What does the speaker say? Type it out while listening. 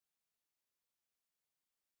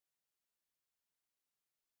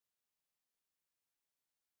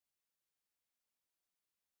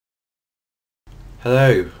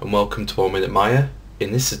Hello and welcome to 1 Minute Maya.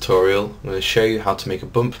 In this tutorial I'm going to show you how to make a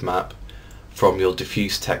bump map from your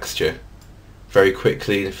diffuse texture very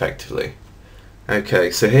quickly and effectively.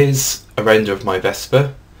 Okay, so here's a render of my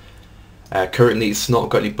Vespa. Currently it's not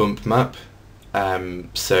got any bump map,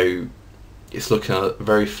 so it's looking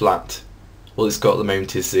very flat. All it's got at the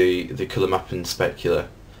moment is the colour mapping specular.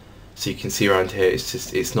 So you can see around here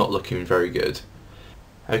it's not looking very good.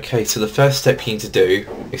 Okay, so the first step you need to do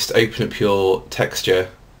is to open up your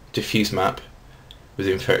texture diffuse map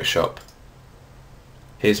within Photoshop.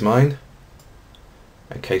 Here's mine.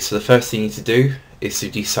 Okay, so the first thing you need to do is to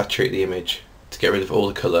desaturate the image to get rid of all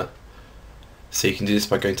the colour. So you can do this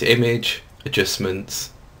by going to Image,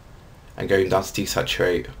 Adjustments and going down to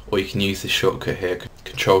Desaturate, or you can use this shortcut here,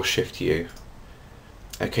 Ctrl-Shift-U.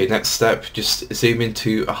 Okay, next step, just zoom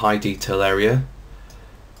into a high detail area,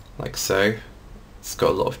 like so. It's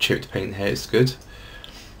got a lot of chipped paint here, it's good.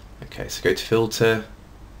 Okay, so go to Filter,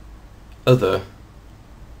 Other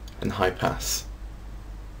and High Pass.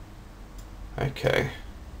 Okay,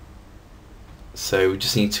 so we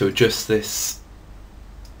just need to adjust this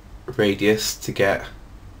radius to get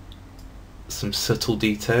some subtle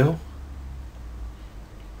detail.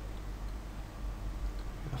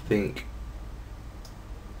 I think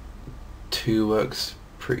 2 works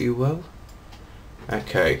pretty well.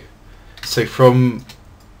 Okay, so from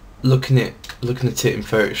looking at it in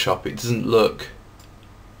Photoshop, it doesn't look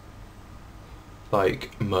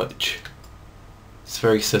like much. It's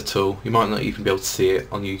very subtle. You might not even be able to see it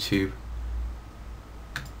on YouTube,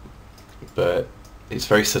 but it's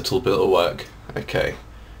very subtle, but it'll work. Okay,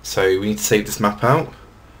 so we need to save this map out.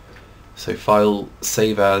 So File,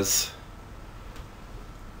 Save As,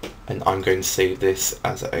 and I'm going to save this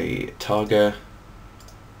as a Targa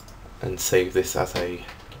and save this as a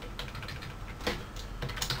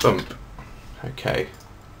bump. Okay,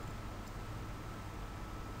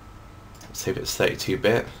 save it as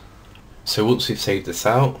 32-bit. So once we've saved this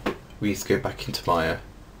out, we need to go back into Maya.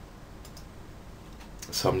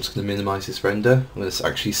 So I'm just going to minimise this render. I'm going to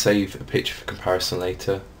actually save a picture for comparison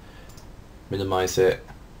later. Minimise it.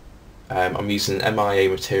 I'm using MIA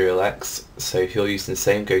Material X, so if you're using the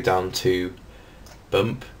same, go down to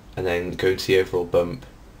Bump and then go to the overall bump.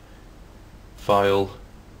 File.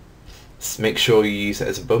 Make sure you use it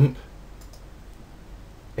as a bump.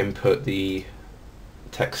 Input the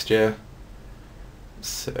texture.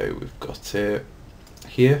 So we've got it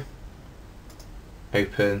here.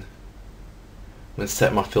 Open. I'm going to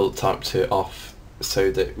set my filter type to off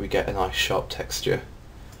so that we get a nice sharp texture.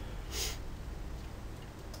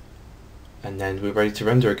 And then we're ready to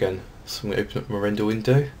render again. So I'm going to open up my render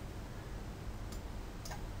window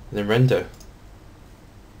and then render.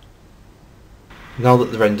 Now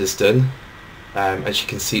that the render's done, as you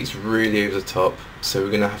can see it's really over the top, so we're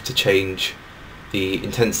going to have to change the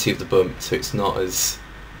intensity of the bump so it's not as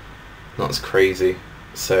crazy.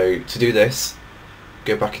 So to do this,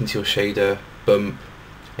 go back into your shader, bump,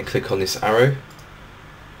 and click on this arrow, and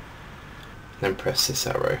then press this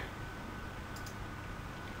arrow.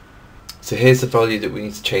 So here's the value that we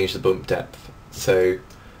need to change the bump depth. So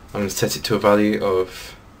I'm going to set it to a value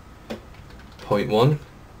of 0.1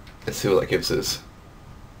 and see what that gives us.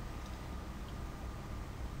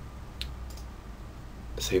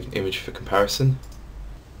 Save an image for comparison.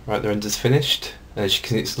 Right, the render's finished, and as you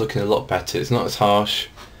can see it's looking a lot better. It's not as harsh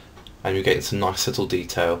and you're getting some nice subtle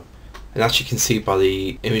detail. And as you can see by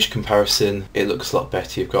the image comparison, it looks a lot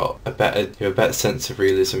better. You've got a better sense of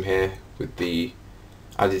realism here with the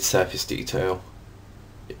added surface detail.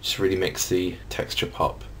 It just really makes the texture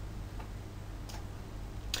pop.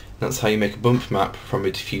 That's how you make a bump map from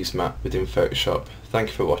a diffuse map within Photoshop. Thank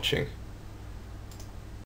you for watching.